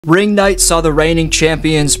Ring night saw the reigning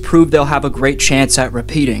champions prove they'll have a great chance at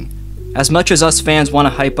repeating. As much as us fans want to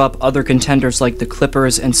hype up other contenders like the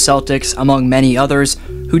Clippers and Celtics, among many others,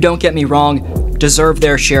 who, don't get me wrong, deserve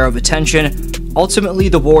their share of attention, ultimately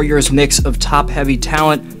the Warriors' mix of top-heavy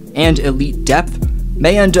talent and elite depth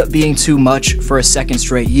may end up being too much for a second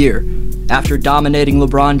straight year. After dominating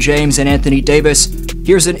LeBron James and Anthony Davis,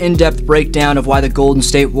 here's an in-depth breakdown of why the Golden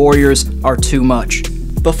State Warriors are too much.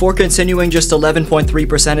 Before continuing, just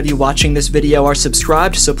 11.3% of you watching this video are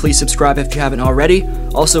subscribed, so please subscribe if you haven't already.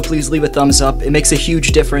 Also, please leave a thumbs up. It makes a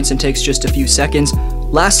huge difference and takes just a few seconds.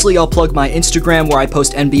 Lastly, I'll plug my Instagram where I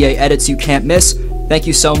post NBA edits you can't miss. Thank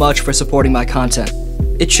you so much for supporting my content.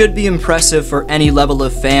 It should be impressive for any level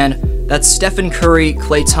of fan that Stephen Curry,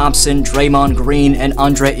 Klay Thompson, Draymond Green, and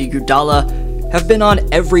Andre Iguodala have been on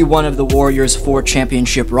every one of the Warriors' 4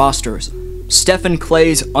 championship rosters. Stephen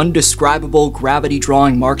Klay's undescribable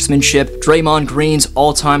gravity-drawing marksmanship, Draymond Green's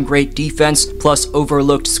all-time great defense, plus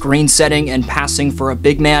overlooked screen setting and passing for a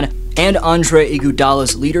big man, and Andre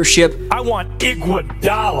Iguodala's leadership. I want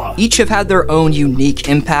Iguodala! Each have had their own unique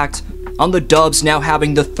impact, on the Dubs now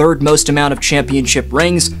having the 3rd most amount of championship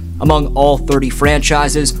rings among all 30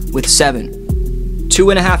 franchises with 7.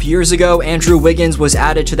 2.5 years ago, Andrew Wiggins was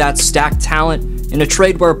added to that stacked talent in a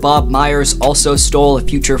trade where Bob Myers also stole a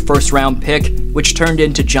future first-round pick, which turned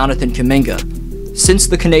into Jonathan Kuminga. Since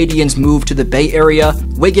the Canadians moved to the Bay Area,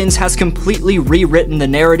 Wiggins has completely rewritten the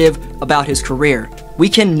narrative about his career. We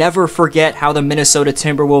can never forget how the Minnesota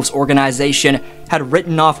Timberwolves organization had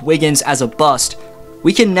written off Wiggins as a bust.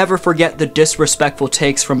 We can never forget the disrespectful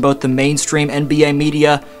takes from both the mainstream NBA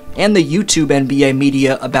media and the YouTube NBA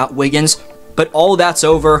media about Wiggins, but all that's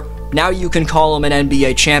over. Now you can call him an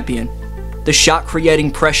NBA champion. The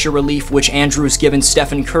shot-creating pressure relief which Andrew's given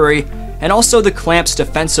Stephen Curry, and also the clamps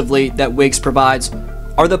defensively that Wiggs provides,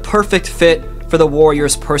 are the perfect fit for the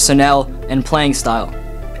Warriors' personnel and playing style.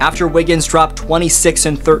 After Wiggins dropped 26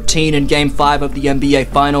 and 13 in Game 5 of the NBA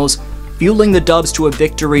Finals, fueling the Dubs to a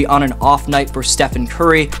victory on an off night for Stephen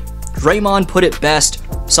Curry, Draymond put it best,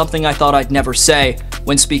 something I thought I'd never say,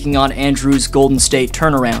 when speaking on Andrew's Golden State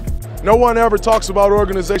turnaround. No one ever talks about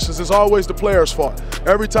organizations. It's always the player's fault.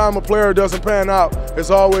 Every time a player doesn't pan out, it's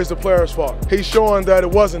always the player's fault. He's showing that it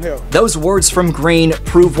wasn't him. Those words from Green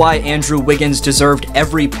prove why Andrew Wiggins deserved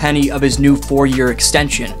every penny of his new 4-year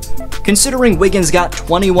extension. Considering Wiggins got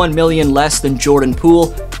 $21 million less than Jordan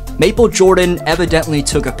Poole, Maple Jordan evidently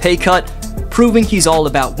took a pay cut, proving he's all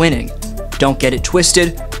about winning. Don't get it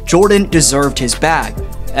twisted, Jordan deserved his bag,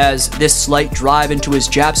 as this slight drive into his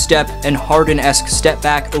jab step and Harden-esque step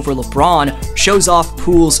back over LeBron shows off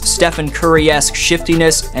Poole's Stephen Curry-esque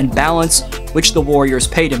shiftiness and balance, which the Warriors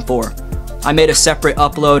paid him for. I made a separate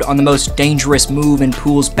upload on the most dangerous move in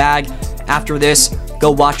Poole's bag. After this,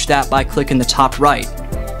 go watch that by clicking the top right.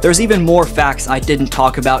 There's even more facts I didn't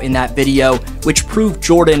talk about in that video, which prove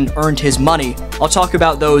Jordan earned his money. I'll talk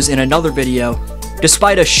about those in another video.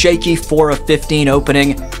 Despite a shaky 4 of 15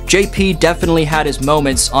 opening, JP definitely had his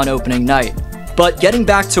moments on opening night. But getting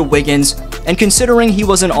back to Wiggins, and considering he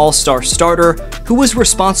was an all-star starter who was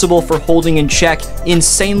responsible for holding in check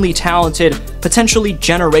insanely talented, potentially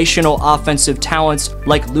generational offensive talents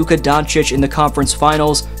like Luka Doncic in the conference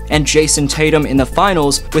finals and Jason Tatum in the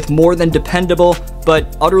finals with more than dependable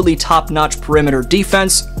but utterly top-notch perimeter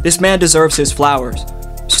defense, this man deserves his flowers.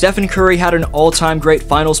 Stephen Curry had an all-time great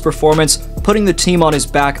finals performance, putting the team on his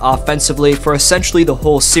back offensively for essentially the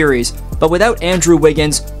whole series, but without Andrew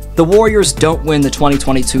Wiggins, the Warriors don't win the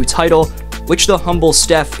 2022 title, which the humble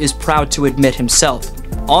Steph is proud to admit himself.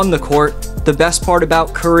 On the court, the best part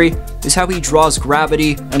about Curry is how he draws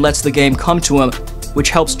gravity and lets the game come to him, which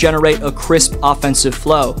helps generate a crisp offensive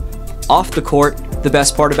flow. Off the court, the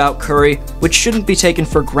best part about Curry, which shouldn't be taken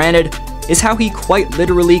for granted, is how he quite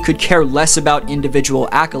literally could care less about individual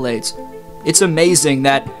accolades. It's amazing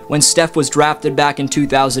that when Steph was drafted back in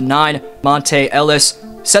 2009, Monte Ellis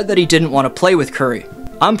said that he didn't want to play with Curry.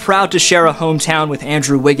 I'm proud to share a hometown with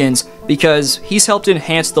Andrew Wiggins because he's helped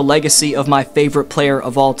enhance the legacy of my favorite player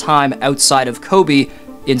of all time outside of Kobe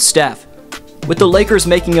in Steph. With the Lakers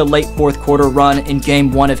making a late 4th quarter run in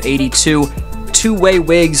Game 1 of 82, two-way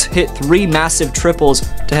Wiggs hit 3 massive triples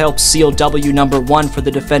to help seal W number 1 for the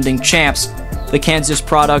defending champs. The Kansas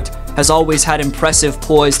product has always had impressive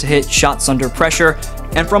poise to hit shots under pressure,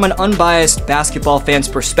 and from an unbiased basketball fan's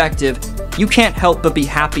perspective, you can't help but be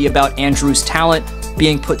happy about Andrew's talent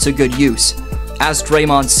being put to good use. As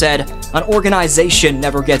Draymond said, an organization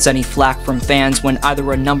never gets any flack from fans when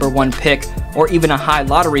either a number 1 pick or even a high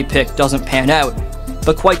lottery pick doesn't pan out,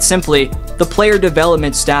 but quite simply, the player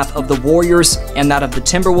development staff of the Warriors and that of the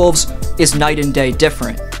Timberwolves is night and day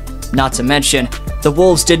different. Not to mention, The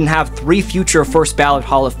Wolves didn't have 3 future first-ballot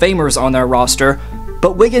Hall of Famers on their roster,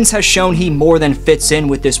 but Wiggins has shown he more than fits in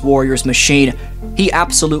with this Warriors machine. He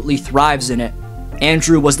absolutely thrives in it.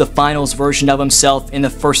 Andrew was the finals version of himself in the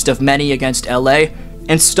first of many against LA,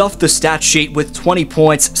 and stuffed the stat sheet with 20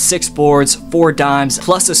 points, 6 boards, 4 dimes,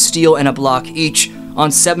 plus a steal and a block each on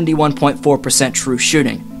 71.4% true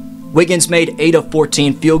shooting. Wiggins made 8 of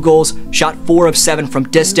 14 field goals, shot 4 of 7 from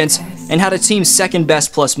distance, and had a team's second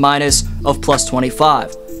best plus-minus of plus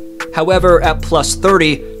 25. However, at plus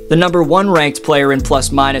 30, the number 1 ranked player in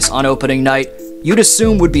plus-minus on opening night, you'd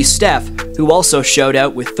assume would be Steph, who also showed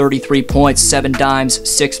out with 33 points, 7 dimes,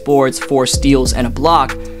 6 boards, 4 steals, and a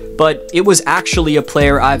block, but it was actually a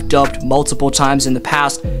player I've dubbed multiple times in the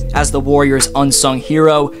past as the Warriors' unsung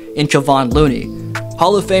hero in Kevon Looney.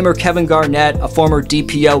 Hall of Famer Kevin Garnett, a former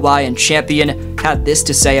DPOY and champion, had this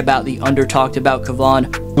to say about the under-talked-about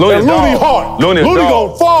Kevon. Looney hard. Looney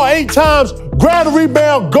gonna fall 8 times, grab the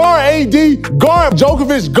rebound, guard AD, guard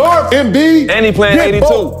Djokovic, guard Embiid. And he playing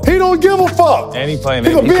 82. He don't give a fuck. And he playing 82.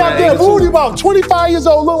 He gonna be out there, Rudy about 25 years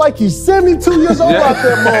old, look like he's 72 years old out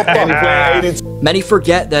there, motherfucker. And he playing 82. Many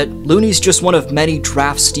forget that Looney's just one of many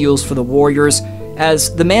draft steals for the Warriors,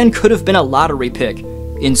 as the man could have been a lottery pick.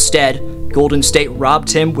 Instead, Golden State robbed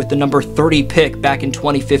him with the number 30 pick back in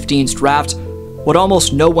 2015's draft. What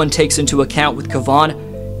almost no one takes into account with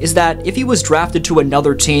Kevon is that if he was drafted to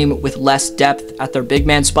another team with less depth at their big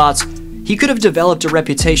man spots, he could have developed a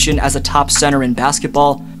reputation as a top center in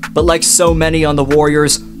basketball. But like so many on the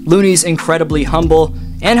Warriors, Looney's incredibly humble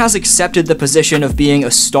and has accepted the position of being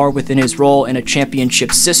a star within his role in a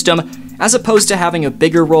championship system, as opposed to having a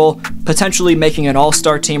bigger role, potentially making an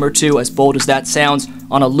all-star team or two, as bold as that sounds,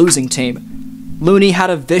 on a losing team. Looney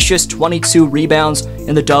had a vicious 22 rebounds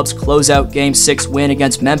in the Dubs' closeout Game 6 win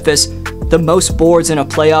against Memphis, the most boards in a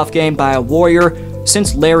playoff game by a Warrior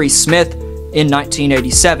since Larry Smith in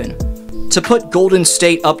 1987. To put Golden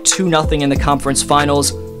State up 2-0 in the conference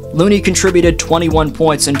finals, Looney contributed 21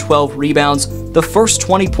 points and 12 rebounds, the first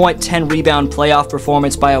 20-point, 10-rebound playoff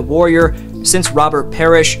performance by a Warrior since Robert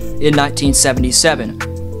Parrish in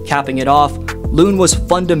 1977. Capping it off, Loon was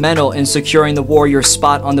fundamental in securing the Warriors'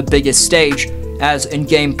 spot on the biggest stage, as in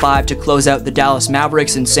Game 5 to close out the Dallas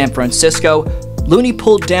Mavericks in San Francisco, Looney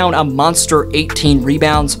pulled down a monster 18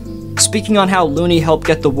 rebounds. Speaking on how Looney helped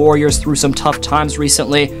get the Warriors through some tough times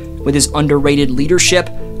recently with his underrated leadership,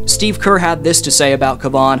 Steve Kerr had this to say about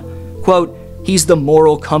Kevon, quote, "He's the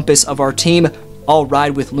moral compass of our team. I'll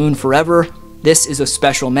ride with Loon forever. This is a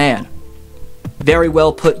special man." Very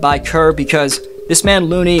well put by Kerr, because this man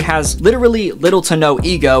Looney has literally little to no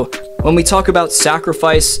ego. When we talk about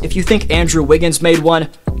sacrifice, if you think Andrew Wiggins made one,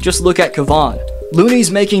 just look at Kevon.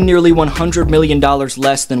 Looney's making nearly $100 million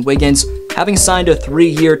less than Wiggins, having signed a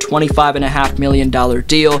 3-year, $25.5 million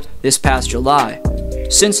deal this past July.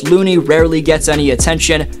 Since Looney rarely gets any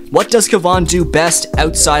attention, what does Kevon do best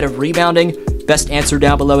outside of rebounding? Best answer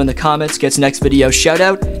down below in the comments gets next video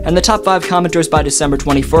shoutout, and the top 5 commenters by December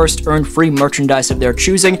 21st earn free merchandise of their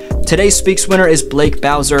choosing. Today's Speaks winner is Blake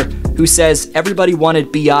Bowser, who says everybody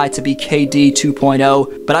wanted BI to be KD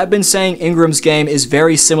 2.0, but I've been saying Ingram's game is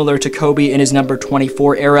very similar to Kobe in his number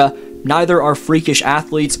 24 era. Neither are freakish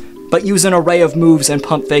athletes, but use an array of moves and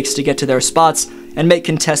pump fakes to get to their spots and make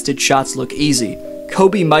contested shots look easy.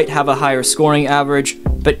 Kobe might have a higher scoring average,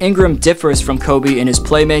 but Ingram differs from Kobe in his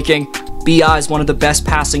playmaking. BI is one of the best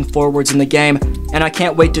passing forwards in the game, and I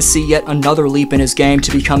can't wait to see yet another leap in his game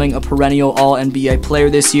to becoming a perennial All-NBA player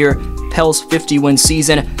this year. Pel's 50-win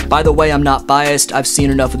season. By the way, I'm not biased, I've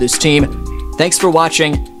seen enough of this team. Thanks for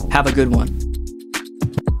watching, have a good one.